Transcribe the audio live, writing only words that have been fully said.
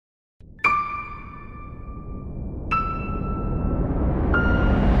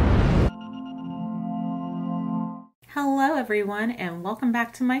Hello everyone and welcome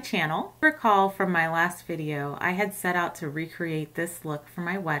back to my channel. Recall from my last video, I had set out to recreate this look for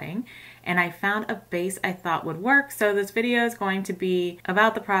my wedding and I found a base I thought would work, so this video is going to be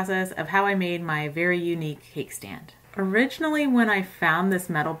about the process of how I made my very unique cake stand. Originally when I found this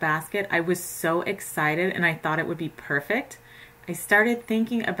metal basket, I was so excited and I thought it would be perfect. I started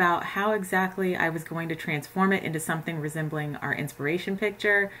thinking about how exactly I was going to transform it into something resembling our inspiration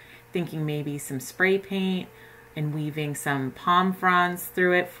picture, thinking maybe some spray paint, and weaving some palm fronds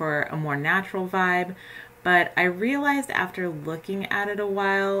through it for a more natural vibe. But I realized after looking at it a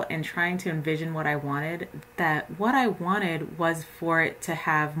while and trying to envision what I wanted, that what I wanted was for it to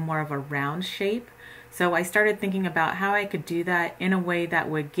have more of a round shape. So I started thinking about how I could do that in a way that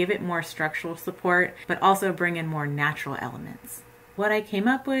would give it more structural support, but also bring in more natural elements. What I came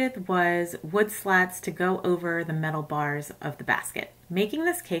up with was wood slats to go over the metal bars of the basket. Making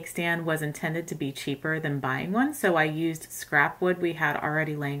this cake stand was intended to be cheaper than buying one, so I used scrap wood we had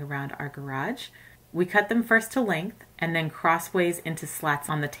already laying around our garage. We cut them first to length and then crossways into slats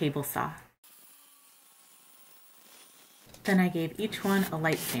on the table saw. Then I gave each one a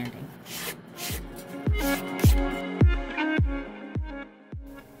light sanding.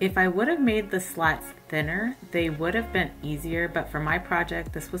 If I would have made the slats thinner, they would have been easier, but for my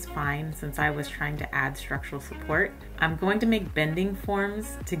project, this was fine since I was trying to add structural support. I'm going to make bending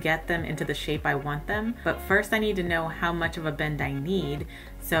forms to get them into the shape I want them, but first I need to know how much of a bend I need,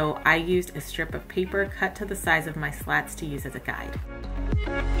 so I used a strip of paper cut to the size of my slats to use as a guide.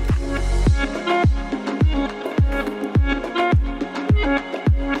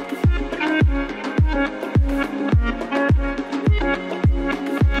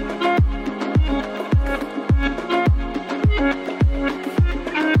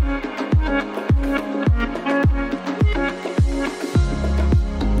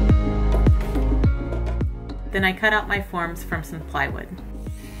 Then I cut out my forms from some plywood.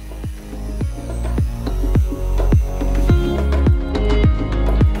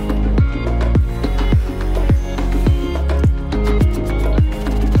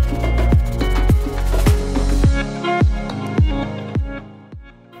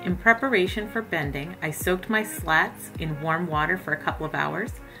 In preparation for bending, I soaked my slats in warm water for a couple of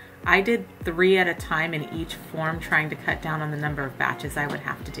hours. I did 3 at a time in each form, trying to cut down on the number of batches I would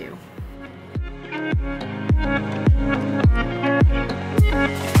have to do.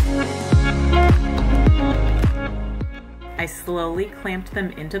 I slowly clamped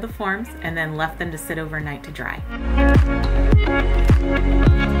them into the forms and then left them to sit overnight to dry.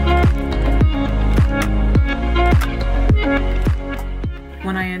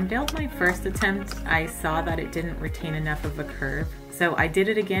 When I unveiled my first attempt, I saw that it didn't retain enough of a curve, so I did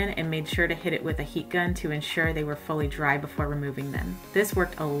it again and made sure to hit it with a heat gun to ensure they were fully dry before removing them. This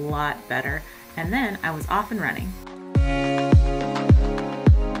worked a lot better, and then I was off and running.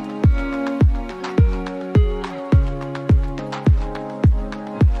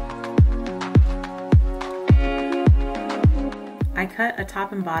 I cut a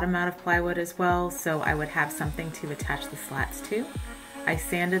top and bottom out of plywood as well, so I would have something to attach the slats to. I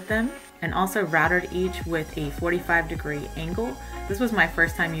sanded them and also routered each with a 45-degree angle. This was my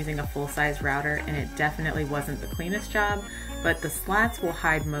first time using a full-size router and it definitely wasn't the cleanest job, but the slats will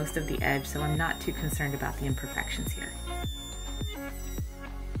hide most of the edge, so I'm not too concerned about the imperfections here.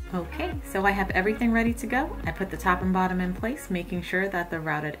 Okay, so I have everything ready to go. I put the top and bottom in place, making sure that the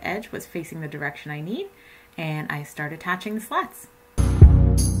routed edge was facing the direction I need, and I start attaching the slats.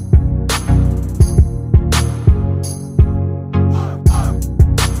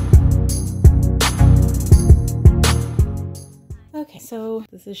 Okay, so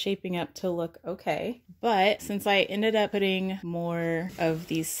this is shaping up to look okay, but since I ended up putting more of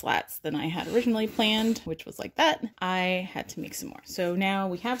these slats than I had originally planned, which was like that, I had to make some more. So now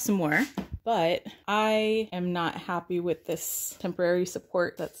we have some more, but I am not happy with this temporary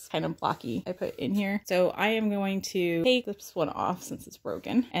support that's kind of blocky I put in here. So I am going to take this one off since it's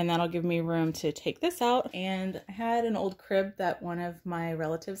broken, and that'll give me room to take this out. And I had an old crib that one of my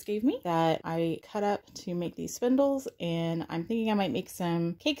relatives gave me that I cut up to make these spindles, and I'm thinking I might make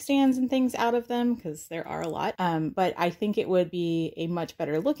some cake stands and things out of them because there are a lot, but I think it would be a much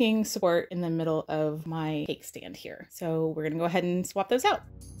better looking support in the middle of my cake stand here. So we're gonna go ahead and swap those out.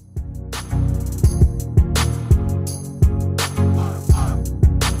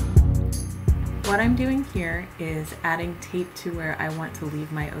 What I'm doing here is adding tape to where I want to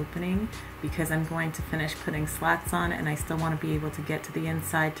leave my opening because I'm going to finish putting slats on and I still want to be able to get to the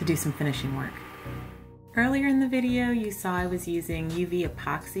inside to do some finishing work. Earlier in the video, you saw I was using UV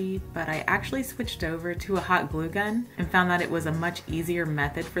epoxy, but I actually switched over to a hot glue gun and found that it was a much easier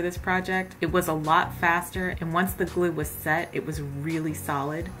method for this project. It was a lot faster, and once the glue was set, it was really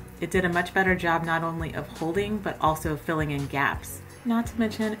solid. It did a much better job not only of holding, but also filling in gaps. Not to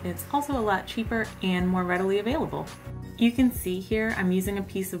mention, it's also a lot cheaper and more readily available. You can see here, I'm using a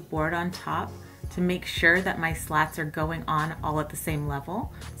piece of board on top to make sure that my slats are going on all at the same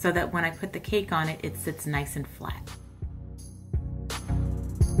level, so that when I put the cake on it, it sits nice and flat.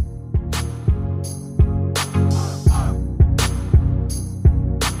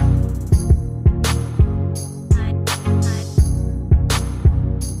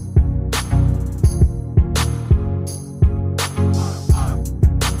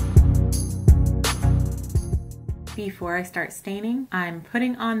 Before I start staining, I'm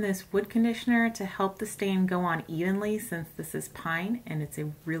putting on this wood conditioner to help the stain go on evenly, since this is pine and it's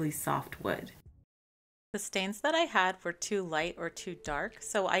a really soft wood. The stains that I had were too light or too dark,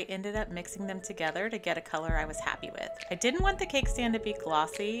 so I ended up mixing them together to get a color I was happy with. I didn't want the cake stand to be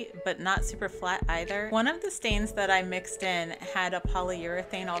glossy, but not super flat either. One of the stains that I mixed in had a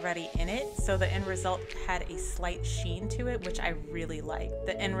polyurethane already in it, so the end result had a slight sheen to it, which I really liked.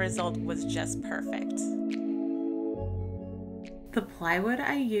 The end result was just perfect. The plywood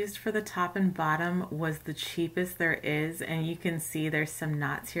I used for the top and bottom was the cheapest there is, and you can see there's some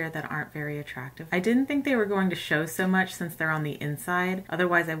knots here that aren't very attractive. I didn't think they were going to show so much since they're on the inside,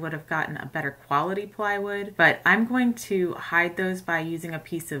 otherwise I would have gotten a better quality plywood, but I'm going to hide those by using a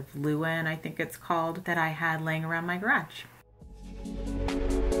piece of Luan, I think it's called, that I had laying around my garage.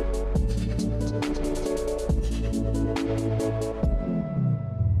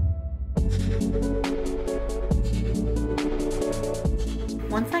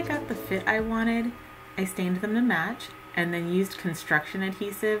 Once I got the fit I wanted, I stained them to match and then used construction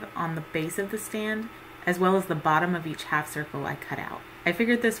adhesive on the base of the stand as well as the bottom of each half circle I cut out. I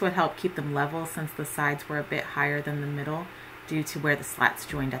figured this would help keep them level since the sides were a bit higher than the middle due to where the slats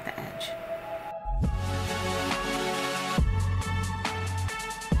joined at the edge.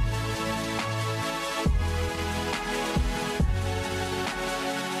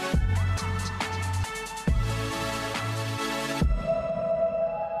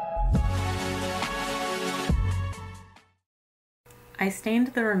 I stained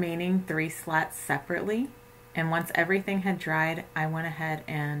the remaining 3 slats separately, and once everything had dried, I went ahead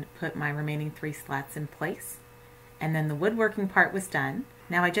and put my remaining 3 slats in place. And then the woodworking part was done.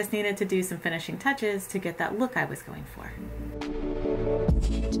 Now I just needed to do some finishing touches to get that look I was going for.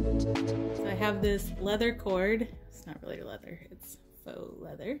 So I have this leather cord. It's not really leather, it's faux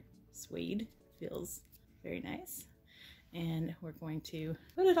leather. Suede, feels very nice. And we're going to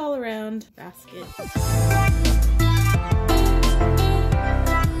put it all around the basket.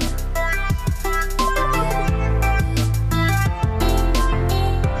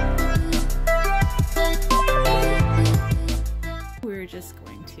 We're just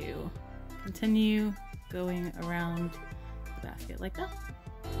going to continue going around the basket like that.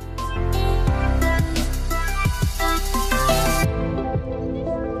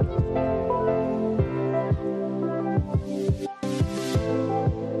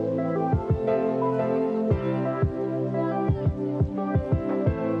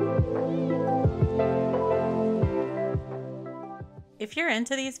 If you're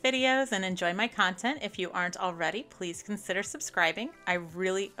into these videos and enjoy my content, if you aren't already, please consider subscribing. I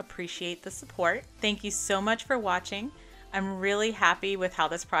really appreciate the support. Thank you so much for watching. I'm really happy with how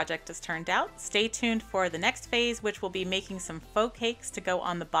this project has turned out. Stay tuned for the next phase, which will be making some faux cakes to go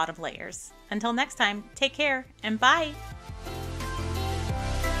on the bottom layers. Until next time, take care and bye!